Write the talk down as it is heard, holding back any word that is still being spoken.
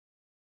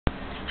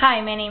Hi,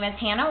 my name is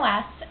Hannah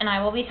West, and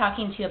I will be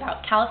talking to you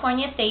about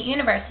California State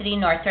University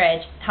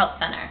Northridge Health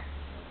Center.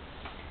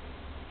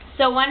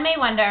 So one may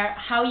wonder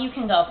how you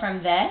can go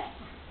from this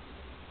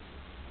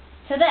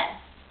to this.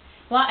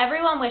 While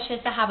everyone wishes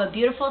to have a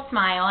beautiful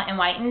smile and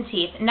whitened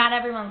teeth, not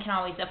everyone can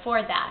always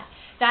afford that.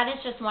 That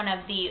is just one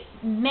of the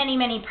many,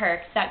 many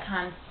perks that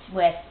comes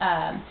with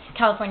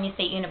California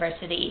State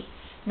University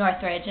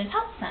Northridge's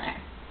Health Center.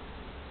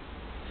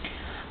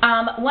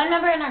 One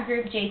member in our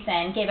group,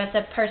 Jason, gave us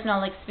a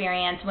personal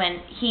experience when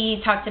he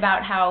talked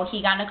about how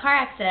he got in a car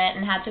accident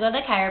and had to go to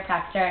the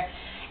chiropractor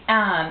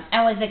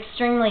and was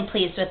extremely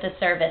pleased with the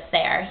service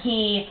there.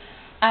 He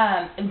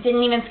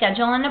didn't even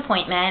schedule an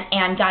appointment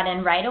and got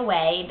in right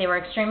away. They were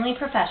extremely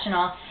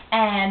professional,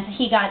 and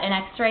he got an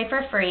x-ray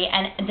for free,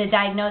 and the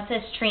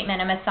diagnosis,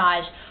 treatment, and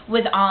massage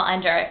was all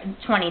under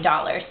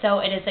 $20. So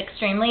it is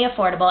extremely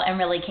affordable and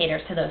really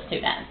caters to those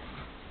students.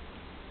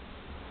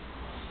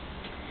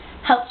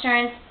 Health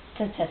insurance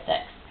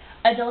statistics.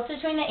 Adults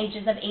between the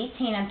ages of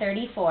 18 and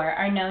 34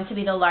 are known to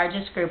be the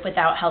largest group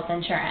without health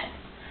insurance.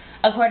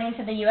 According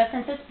to the U.S.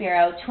 Census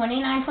Bureau,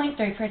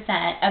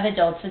 29.3% of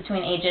adults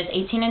between ages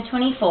 18 and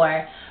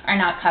 24 are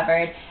not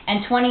covered,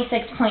 and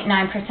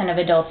 26.9% of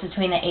adults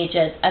between the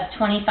ages of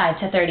 25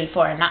 to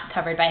 34 are not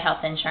covered by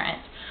health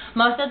insurance.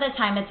 Most of the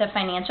time it's a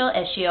financial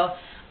issue,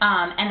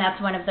 and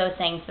that's one of those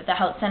things that the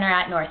Health Center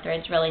at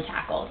Northridge really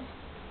tackles.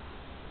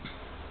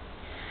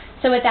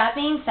 So with that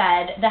being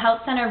said, the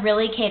Health Center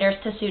really caters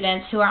to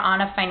students who are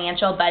on a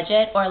financial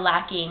budget or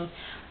lacking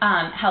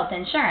health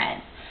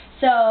insurance.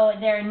 So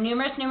there are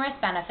numerous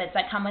benefits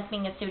that come with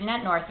being a student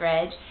at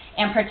Northridge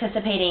and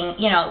participating,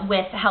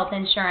 with health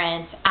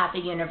insurance at the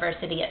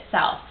university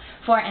itself.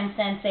 For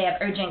instance, they have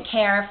urgent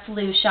care,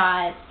 flu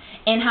shots,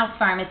 in-house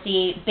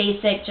pharmacy,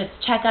 basic just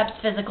checkups,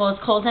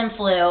 physicals, colds and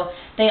flu.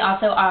 They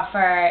also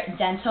offer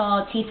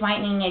dental, teeth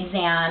whitening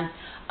exams.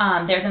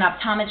 There's an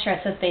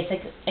optometrist with basic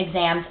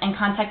exams and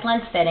contact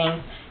lens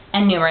fitting,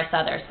 and numerous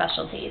other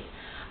specialties.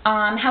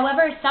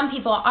 However, some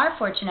people are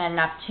fortunate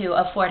enough to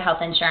afford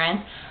health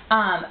insurance,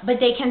 but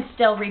they can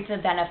still reap the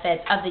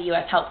benefits of the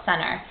U.S. Health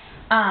Center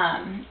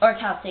or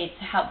Cal State's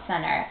Health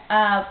Center.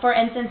 For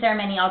instance, there are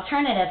many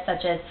alternatives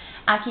such as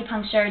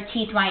acupuncture,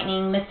 teeth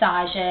whitening,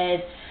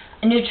 massages,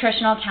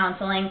 nutritional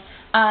counseling,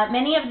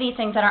 many of these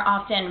things that are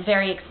often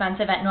very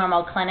expensive at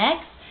normal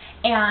clinics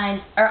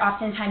and are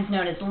oftentimes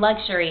known as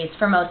luxuries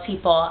for most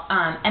people,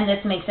 and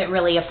this makes it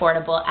really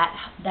affordable at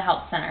the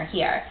health center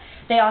here.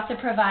 They also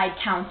provide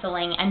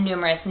counseling and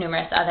numerous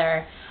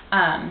other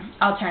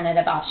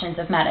alternative options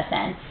of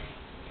medicine.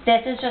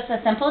 This is just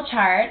a simple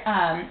chart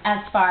as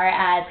far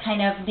as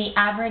kind of the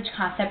average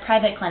cost at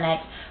private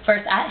clinics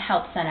versus at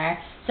health center.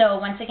 So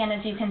once again,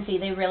 as you can see,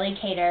 they really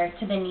cater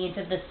to the needs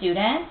of the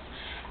students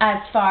as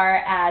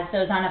far as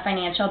those on a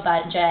financial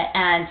budget.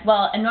 And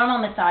while a normal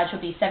massage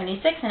would be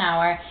 $76 an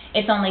hour,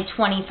 it's only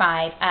 $25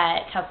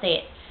 at Cal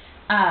State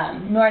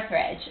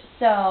Northridge.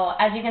 So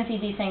as you can see,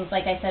 these things,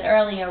 like I said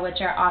earlier, which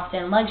are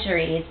often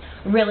luxuries,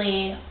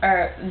 really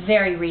are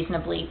very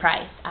reasonably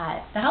priced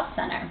at the health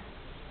center.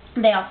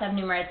 They also have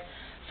numerous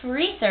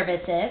free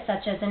services,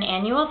 such as an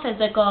annual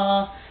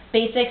physical,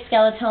 basic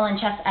skeletal and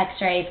chest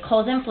x-rays,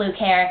 cold and flu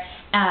care,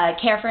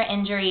 care for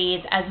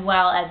injuries, as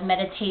well as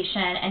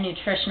meditation and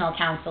nutritional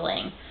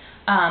counseling.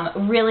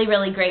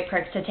 Really great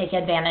perks to take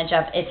advantage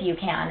of if you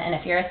can and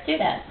if you're a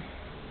student.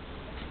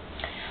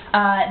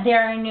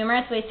 There are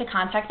numerous ways to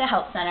contact the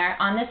health center.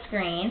 On the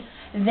screen,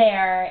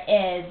 there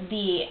is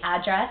the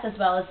address as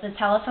well as the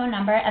telephone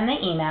number and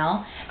the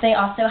email. They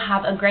also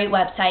have a great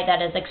website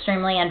that is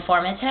extremely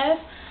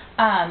informative.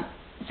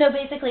 So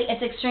basically,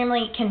 it's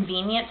extremely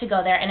convenient to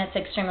go there, and it's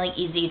extremely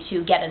easy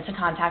to get into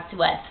contact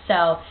with.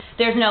 So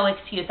there's no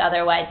excuse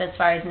otherwise as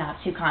far as not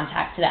to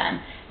contact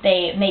them.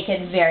 They make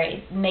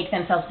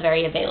themselves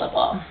very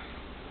available.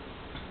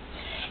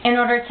 In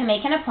order to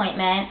make an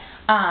appointment,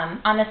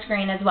 on the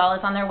screen as well as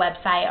on their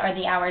website are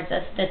the hours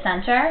of the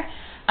center.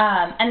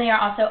 And they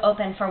are also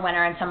open for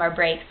winter and summer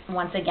breaks,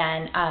 once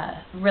again,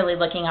 really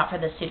looking out for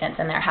the students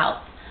and their health.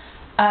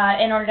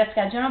 In order to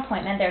schedule an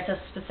appointment, there's a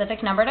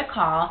specific number to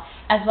call,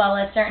 as well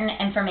as certain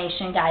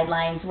information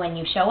guidelines when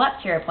you show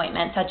up to your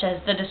appointment, such as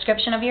the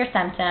description of your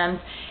symptoms,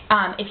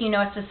 if you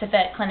know a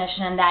specific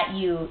clinician that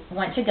you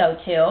want to go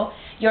to,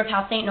 your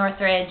Cal State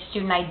Northridge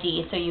student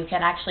ID, so you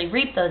can actually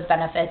reap those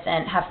benefits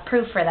and have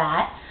proof for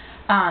that,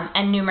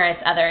 and numerous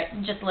other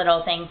just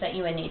little things that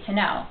you would need to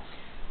know.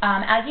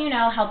 As you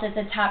know, health is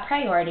a top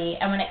priority,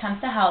 and when it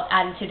comes to health,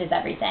 attitude is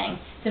everything.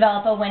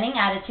 Develop a winning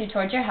attitude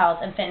towards your health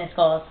and fitness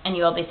goals, and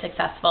you will be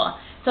successful.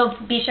 So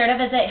be sure to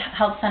visit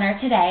Health Center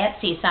today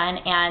at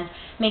CSUN and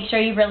make sure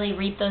you really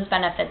reap those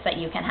benefits that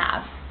you can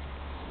have.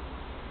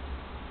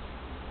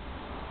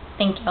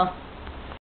 Thank you.